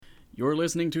You're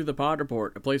listening to The Pod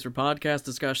Report, a place for podcast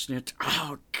discussion.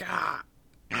 Oh,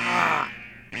 God.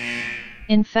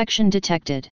 Infection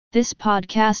detected. This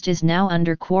podcast is now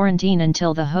under quarantine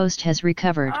until the host has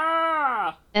recovered.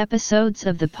 Episodes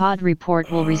of The Pod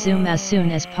Report will resume as soon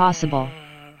as possible.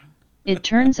 It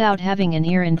turns out having an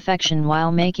ear infection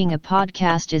while making a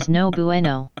podcast is no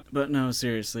bueno. But no,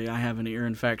 seriously, I have an ear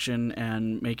infection,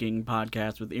 and making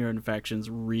podcasts with ear infections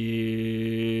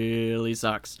really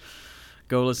sucks.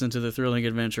 Go listen to the Thrilling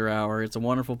Adventure Hour. It's a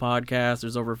wonderful podcast.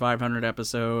 There's over 500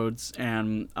 episodes,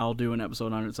 and I'll do an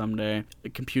episode on it someday. The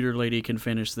computer lady can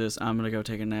finish this. I'm going to go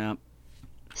take a nap.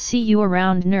 See you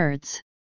around, nerds.